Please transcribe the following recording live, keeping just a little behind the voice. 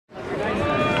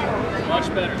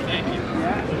better, thank you.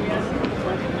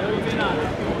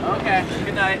 Okay,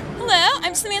 good night. Hello,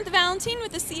 I'm Sammi Valenteen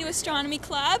with the CU Astronomy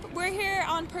Club. We're here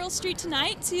on Pearl Street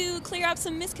tonight to clear up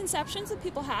some misconceptions that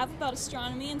people have about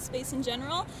astronomy and space in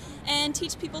general, and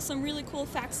teach people some really cool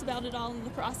facts about it all in the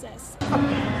process.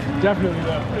 Definitely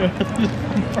not.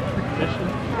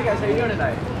 Hey guys, how you doing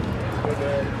tonight?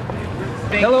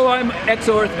 Hello, I'm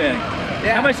Exo-Earthman.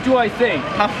 Yeah. How much do I think?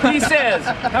 He says,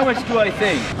 how much do I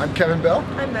think? I'm Kevin Bell.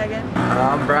 I'm Megan.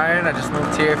 I'm Brian. I just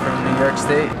moved here from New York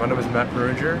State. My name is Matt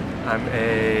Berunger. I'm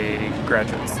a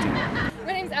graduate student.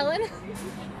 My name's Ellen.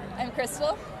 I'm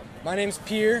Crystal. My name's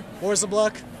Pierre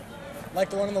Borzabluck. Like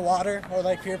the one in the water, or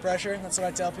like peer pressure. That's what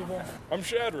I tell people. I'm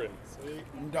Shadrin.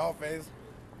 I'm Dollface.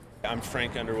 I'm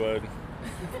Frank Underwood,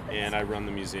 and I run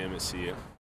the museum at CU.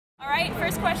 All right,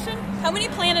 first question. How many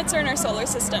planets are in our solar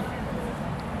system?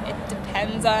 It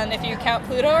depends on if you count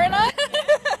Pluto or not.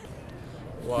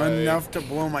 Enough to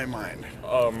blow my mind.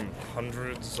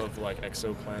 Hundreds of like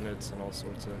exoplanets and all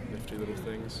sorts of nifty little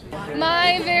things.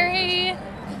 My very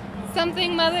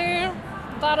something mother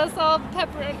bought us all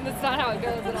pepper. That's not how it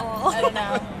goes at all. I don't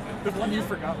know. The one you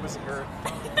forgot was Earth.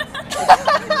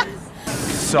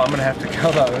 So I'm gonna have to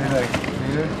count out like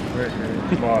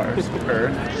Mercury, Mars,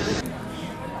 Earth.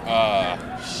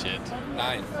 Shit.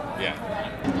 9. Yeah.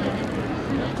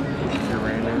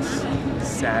 Uranus,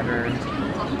 Saturn.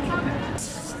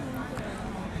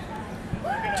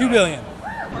 2 billion.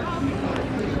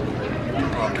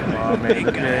 Come on, make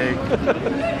it big.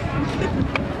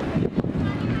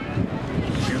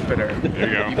 Jupiter. There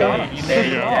you go. You got him. There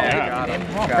you go. Yeah.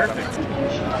 Yeah. Perfect.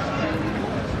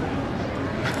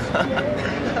 I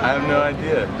have no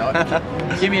idea.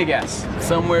 Give me a guess.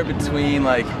 Somewhere between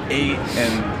like 8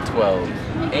 and 12.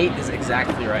 8 is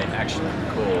exactly right, actually.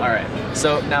 Cool. All right.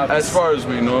 So now, As far as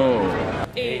we know.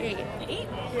 8. 8?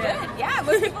 Yeah,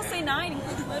 most people say 9,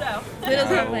 including Pluto.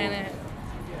 Pluto's a planet.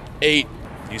 8.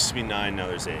 Used to be 9, now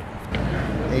there's 8. 8.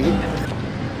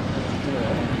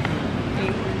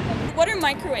 What are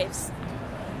microwaves?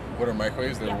 What are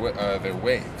microwaves? They're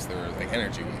waves. They're like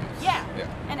energy waves. Yeah.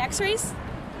 And X-rays?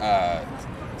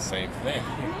 Same thing.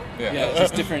 yeah,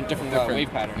 just different wave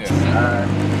patterns. Yeah.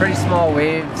 Pretty small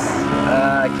waves.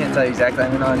 I can't tell you exactly. I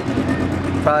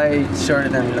mean, probably shorter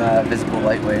than visible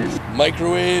light waves.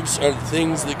 Microwaves are the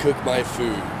things that cook my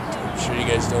food. I'm sure you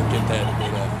guys don't get that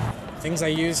enough. Things I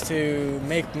use to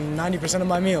make 90% of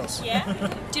my meals. Yeah.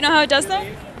 Do you know how it does that?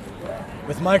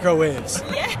 With microwaves.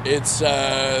 Yeah. It's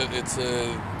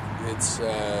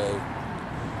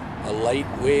a light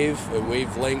wave, a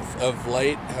wavelength of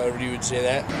light, however you would say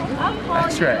that.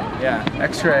 X-ray, yeah.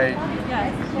 X-ray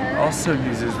also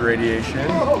uses radiation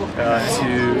to...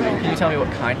 Can you tell me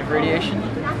what kind of radiation?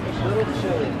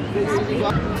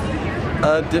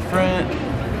 Different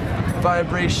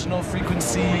vibrational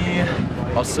frequency,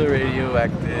 also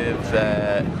radioactive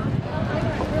that...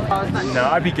 No,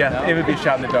 I'd be guessing. It would be a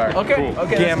shot in the dark. Okay. Cool.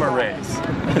 Gamma rays.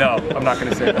 No, I'm not going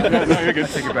to say that. No, you're good.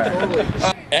 Take it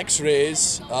back.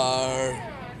 X-rays are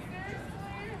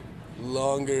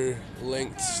longer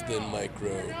lengths than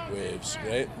microwaves,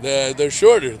 right? They're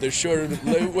shorter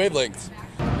wavelengths.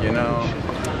 You know,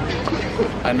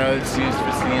 I know it's used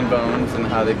for seeing bones and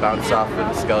how they bounce off of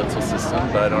the skeletal system,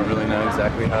 but I don't really know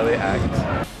exactly how they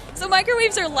act. So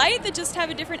microwaves are light that just have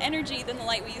a different energy than the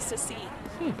light we used to see.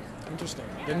 Interesting.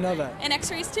 Didn't know that. And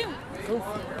X-rays too. Cool.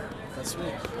 That's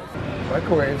sweet.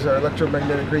 Microwaves are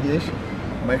electromagnetic radiation.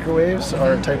 Microwaves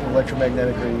are a type of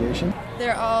electromagnetic radiation.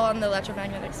 They're all on the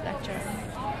electromagnetic spectrum.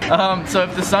 So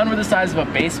if the sun were the size of a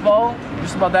baseball,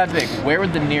 just about that big, where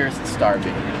would the nearest star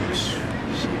be? Shit.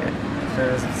 So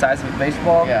it's the size of a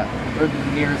baseball? Yeah. Where would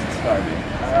the nearest star be?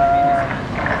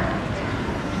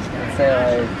 Let's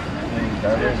say like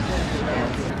garbage.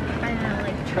 I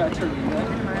don't know,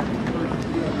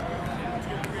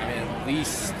 At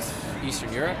least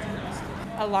Eastern Europe.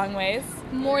 a long ways.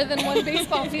 More than one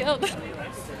baseball field.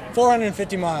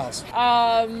 450 miles.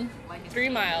 3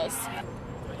 miles.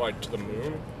 Like to the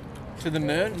moon? To the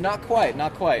moon? Not quite,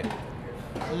 not quite.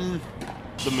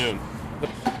 The moon.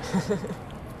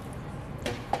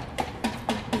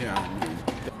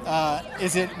 Yeah.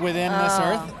 Is it within this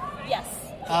Earth? Yes.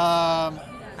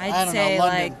 I'd say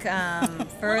like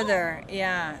further.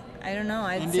 Yeah. I don't know.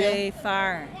 I'd say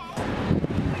far.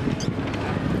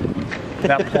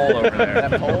 That pole over there.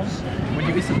 That pole? Would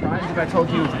you be surprised if I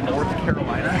told you it was North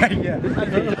Carolina? Yeah.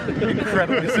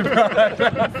 Incredibly surprised.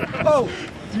 Oh,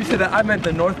 you said that. I meant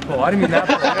the North Pole. I didn't mean that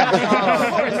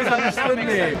pole. You misunderstood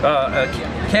me.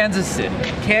 Kansas City.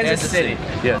 Kansas City.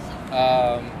 Yes.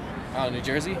 New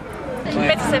Jersey?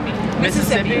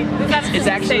 Mississippi. That's It's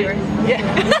actually... Yeah.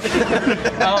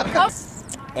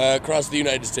 Across the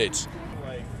United States.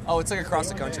 Oh, it's like across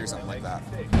the country or something like that.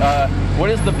 What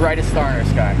is the brightest star in our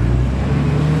sky?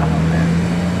 Oh man.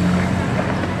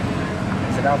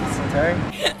 Is it Alpha Centauri?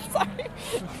 Sorry.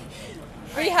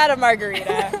 We had a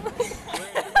margarita.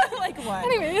 Like one.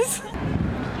 Anyways.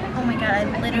 Oh my god,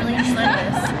 I literally just learned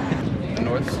this. The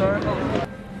North Star?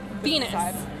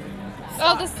 Venus.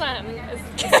 Oh, the sun.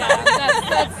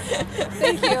 That's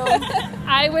thank you.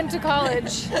 I went to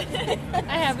college.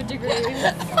 I have a degree.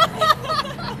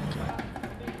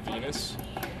 Venus.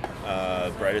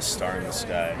 Brightest star in the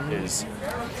sky is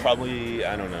probably,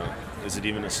 I don't know. Is it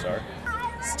even a star?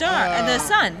 Star, the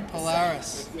sun.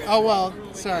 Polaris. Oh, well,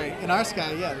 sorry. In our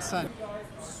sky, yeah, the sun.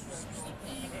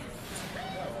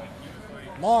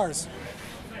 Mars.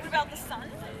 What about the sun?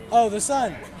 Oh, the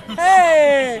sun.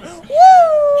 Hey!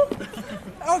 Woo!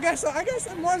 Okay, so I guess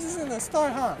Mars isn't a star,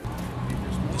 huh?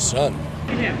 The sun.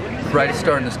 Brightest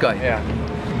star in the sky. Yeah.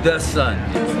 The sun.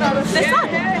 The sun.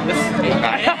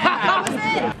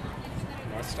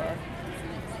 North Star?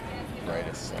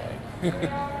 Brightest star.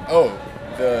 Oh,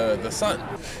 the sun.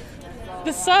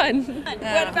 The sun.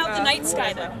 What about the night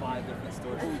sky, though?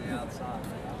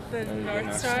 The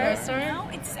North Star. No,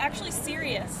 it's actually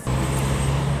Sirius.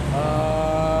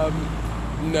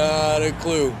 Not a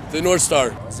clue. The North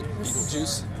Star. Is it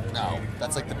Betelgeuse? No,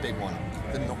 that's like the big one.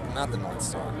 Not the North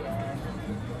Star.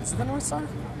 Is it the North Star?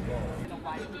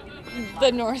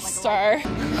 The North Star.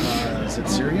 Is it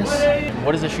Sirius?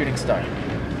 What is a shooting star?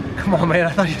 Come on, man.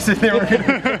 I thought you said they were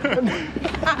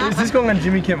gonna... Is this going on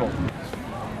Jimmy Kimmel?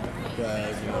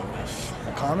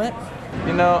 A comet?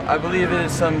 You know, I believe it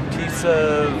is some piece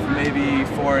of maybe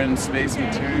foreign space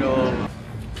material.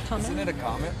 Isn't it a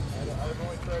comet?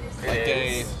 Like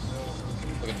a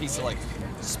piece of like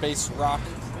space rock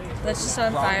That's just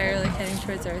on fire, like heading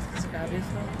towards Earth because of gravity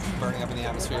fields. burning up in the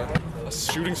atmosphere. A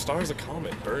shooting star is a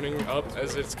comet burning up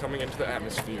as it's coming into the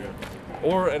atmosphere.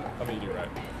 Or a meteorite.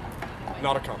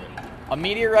 Not a comet. A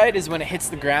meteorite is when it hits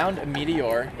the ground. A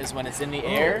meteor is when it's in the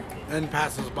air. And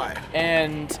passes by.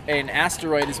 And an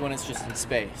asteroid is when it's just in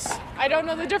space. I don't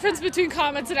know the difference between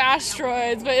comets and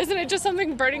asteroids, but isn't it just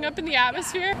something burning up in the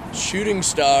atmosphere? Shooting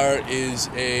star is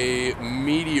a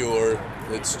meteor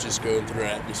that's just going through our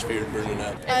atmosphere and burning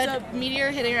up. It's a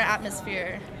meteor hitting our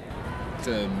atmosphere. It's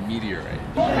a meteorite.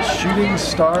 A shooting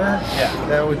star? Yeah.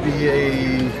 That would be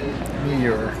a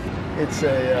meteor. It's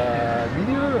a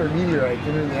meteor or meteorite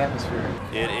entering the atmosphere?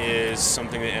 It is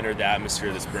something that entered the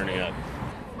atmosphere that's burning up.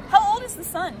 How old is the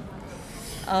sun?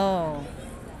 Oh,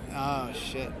 Oh,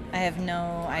 shit. I have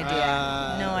no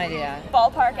idea. No idea.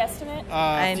 Ballpark estimate?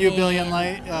 A few billion years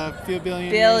old.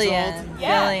 Billion.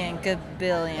 Yeah. Billion. Good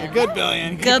billion. A good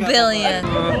billion. Good billion.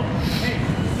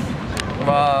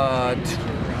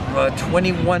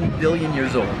 21 billion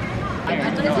years old. 8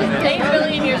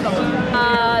 billion years old.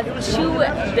 2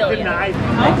 billion.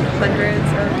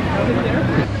 Hundreds of...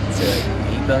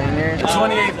 8 billion years?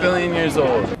 28 billion years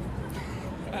old.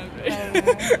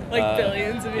 Like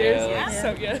billions of years. Yeah.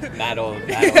 So yeah. That old.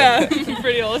 Yeah,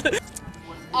 pretty old. The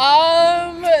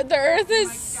Earth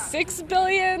is 6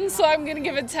 billion, so I'm gonna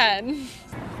give it 10.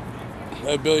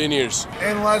 A billion years.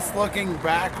 Unless looking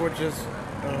back, which is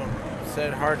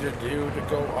said hard to do, to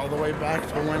go all the way back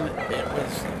to when it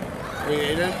was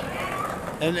created,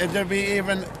 and to be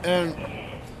even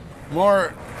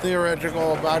more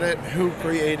theoretical about it, who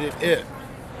created it.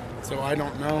 So I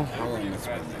don't know how long it's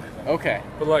been there. Okay.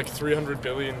 But like 300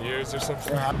 billion years or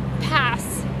something?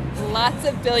 Pass. Lots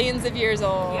of billions of years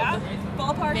old. Yeah.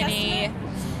 Ballpark Mini.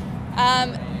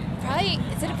 estimate? Probably,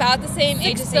 is it about the same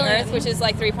age as the billion. Earth, which is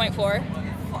like 3.4? 4.5.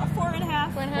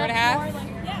 4.5? More, like,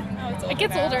 yeah. Oh, it's It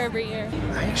gets older every year.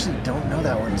 I actually don't know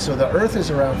that one. So the Earth is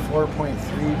around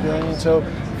 4.3 billion. So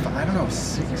I don't know,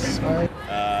 6, 5.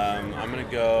 I'm gonna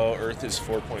go Earth is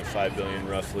 4.5 billion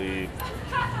roughly.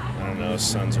 I don't know,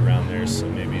 sun's around there, so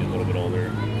maybe a little bit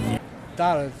older.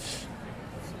 Thought of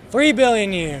 3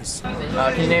 billion years.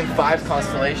 Can you name 5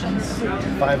 constellations?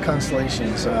 5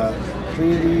 constellations.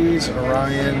 Pleiades,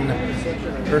 Orion,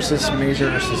 Ursus Major,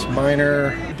 Ursus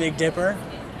Minor. Big Dipper,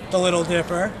 the Little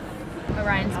Dipper.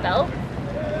 Orion's belt.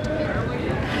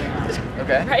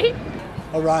 Okay. Right?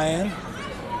 Orion.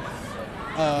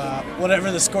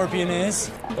 Whatever the Scorpion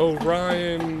is.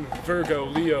 Orion, Virgo,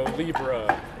 Leo,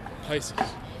 Libra, Pisces.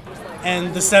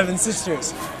 And the 7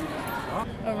 Sisters.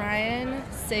 Orion,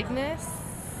 Cygnus.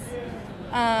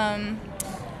 I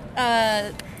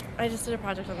just did a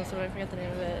project on this one, I forget the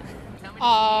name of it.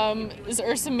 Is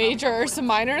Ursa Major, Ursa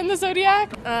Minor in the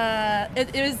zodiac?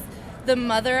 It was the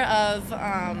mother of,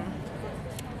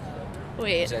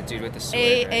 wait. Is that dude with the sword,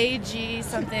 right? AG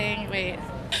something, wait.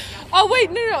 Oh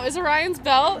wait, no. Is Orion's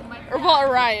belt? Or well,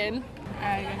 Orion.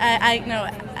 I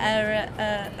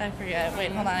forget.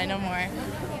 Wait, hold on, I know more.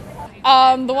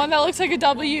 The one that looks like a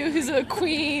W, who's a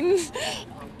queen.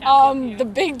 The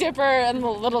Big Dipper and the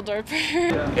Little Dipper.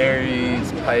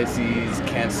 Aries, Pisces,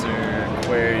 Cancer,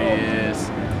 Aquarius,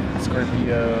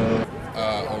 Scorpio.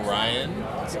 Orion.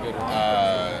 That's a good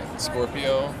one.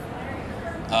 Scorpio.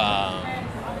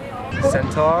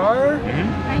 Centaur.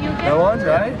 That one,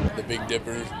 right? The Big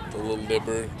Dipper, the Little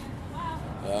Dipper,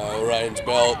 Orion's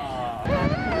Belt.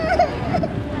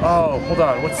 Oh, hold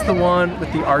on. What's the one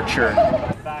with the archer?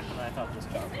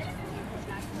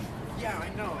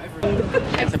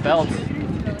 It's a belt.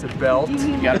 It's a belt.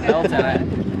 You got a belt on it.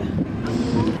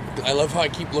 I love how I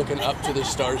keep looking up to the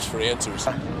stars for answers.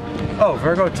 Oh,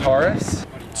 Virgo, Taurus.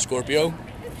 Scorpio,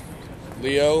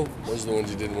 Leo. Those are the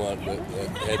ones you didn't want, but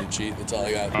I had to cheat. That's all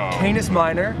I got. Canis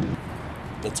Minor.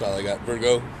 That's all I got.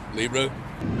 Virgo, Libra.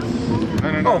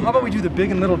 Oh, how about we do the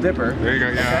Big and Little Dipper? There you go,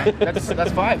 yeah. Okay.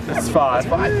 That's 5. That's 5.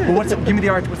 Well, give me the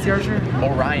archer. What's the archer?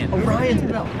 Orion. Orion's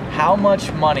belt. How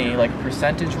much money, like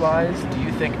percentage-wise, do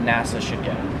you think NASA should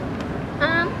get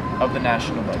of the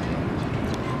national budget?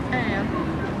 I don't know.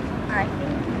 I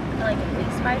think like at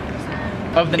least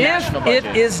 5%. Of the national budget.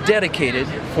 It is dedicated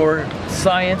for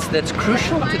science that's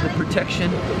crucial to the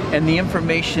protection and the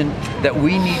information that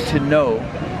we need to know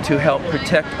to help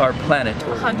protect our planet.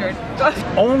 100.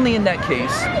 Only in that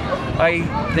case, I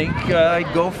think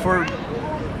I'd go for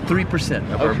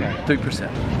 3%. Okay. 3%.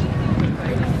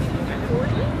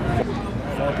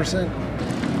 5%.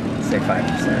 Say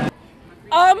 5%.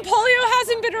 Polio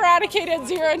hasn't been eradicated at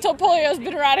 0 until polio's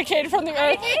been eradicated from the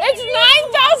earth. It's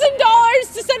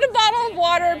 $9,000 to send a bottle of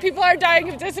water. People are dying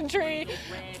of dysentery.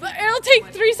 It'll take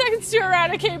 3 seconds to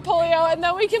eradicate polio, and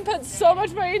then we can put so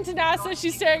much money into NASA.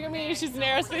 She's staring at me. She's an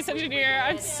aerospace engineer.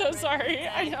 I'm so sorry.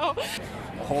 I know.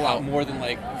 A whole lot more than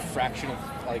like a fraction of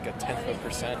like a 1/10 of a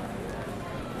percent.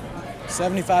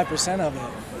 75% of it.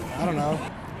 I don't know.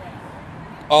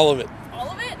 All of it. All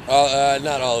of it?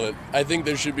 Not all of it. I think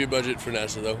there should be a budget for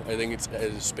NASA, though. I think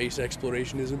space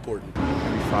exploration is important.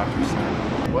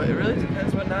 5%. Well, it really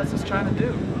depends what NASA's trying to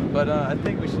do. But I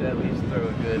think we should at least throw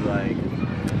a good, like,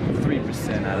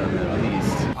 3% out of it at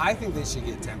least. I think they should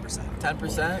get 10%.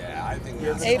 10%? Yeah, I think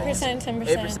 8%,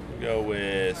 10%. Go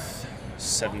with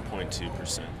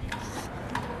 7.2%.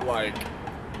 Like,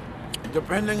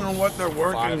 depending on what they're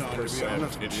working on, to be 5%.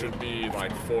 honest It with should be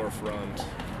like forefront.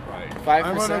 Like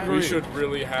 5%. We should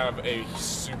really have a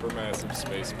supermassive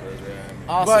space program.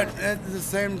 Awesome. But at the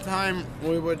same time,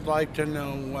 we would like to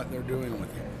know what they're doing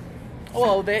with it.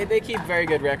 Well, they keep very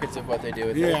good records of what they do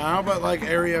with it. Yeah, how about like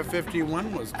Area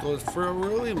 51 was closed for a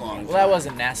really long time? Well, that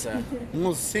wasn't NASA.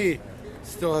 We'll see.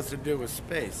 Still has to do with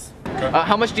space.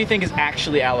 How much do you think is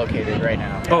actually allocated right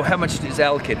now? Oh, how much is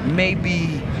allocated?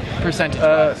 Maybe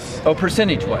percentage-wise.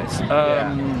 Percentage-wise.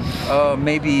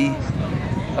 Maybe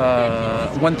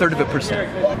 1/3 of a percent.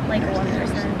 Like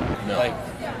 1%. No. Like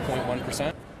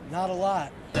 0.1%? Not a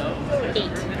lot. 8.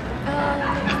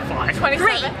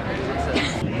 27.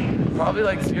 Probably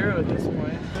like 0 at this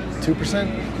point. 2%?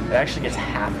 It actually gets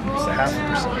 0.5%.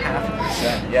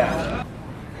 0.5%. Yeah.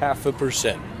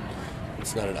 0.5%.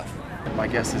 It's not enough. My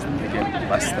guess is that they get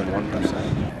less than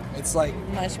 1%. It's like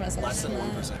Much less than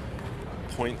 1%.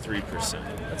 0.3%.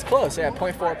 That's close, yeah,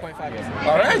 0.4, 0.5.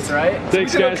 All right. That's right.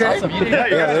 Thanks, guys. Awesome. You did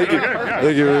Yeah, thank you.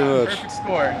 Thank you very much. Perfect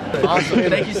score. Awesome.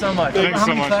 Thank you so much. How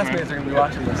many much, classmates are going to be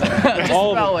watching this? Just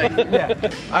about like, yeah.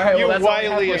 All right, You well, that's all I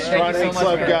have wily for you. Thank you Astronomy so much,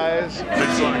 Club man. guys.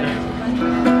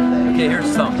 Okay,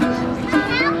 here's something.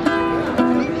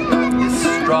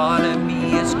 Astronomy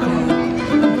is cool,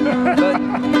 but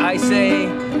I say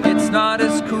it's not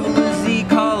as cool as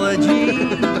ecology.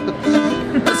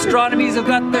 Astronomers have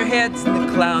got their heads in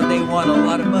the cloud. They want a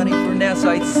lot of money for NASA,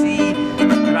 I see.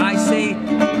 And I say,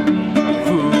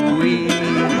 phooey.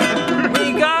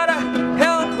 We gotta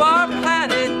help our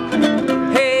planet.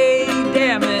 Hey,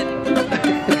 damn it.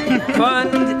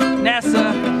 Fund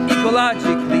NASA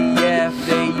ecologically. Yeah, if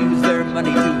they use their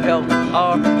money to help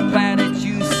our planet,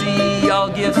 you see, I'll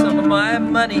give some of my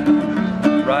money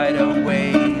right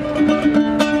away.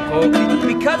 Oh,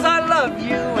 because I love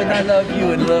you, and I love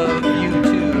you, and love you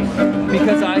too.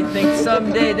 Because I think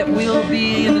someday that we'll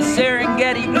be in the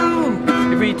Serengeti. Ooh,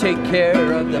 if we take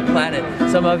care of the planet,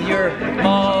 some of your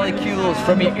molecules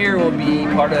from your ear will be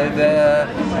part of a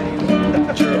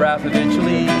giraffe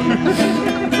eventually.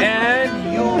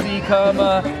 And you'll become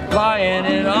a lion,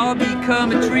 and I'll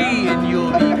become a tree, and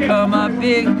you'll become a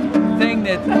big thing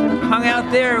that hung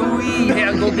out there. We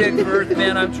had go big for Earth,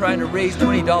 man. I'm trying to raise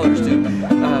 $20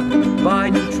 to buy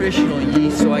nutritional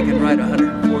yeast so I can write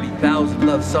 140,000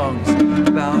 love songs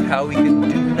about how we can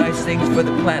do nice things for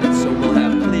the planet. So we'll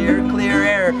have clear, clear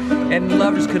air, and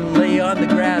lovers can lay on the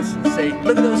grass and say,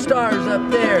 look at those stars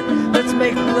up there. Let's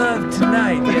make love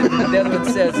tonight. And the other one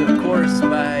says, of course,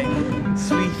 my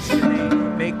sweet Jenny,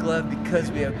 make love because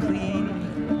we have clean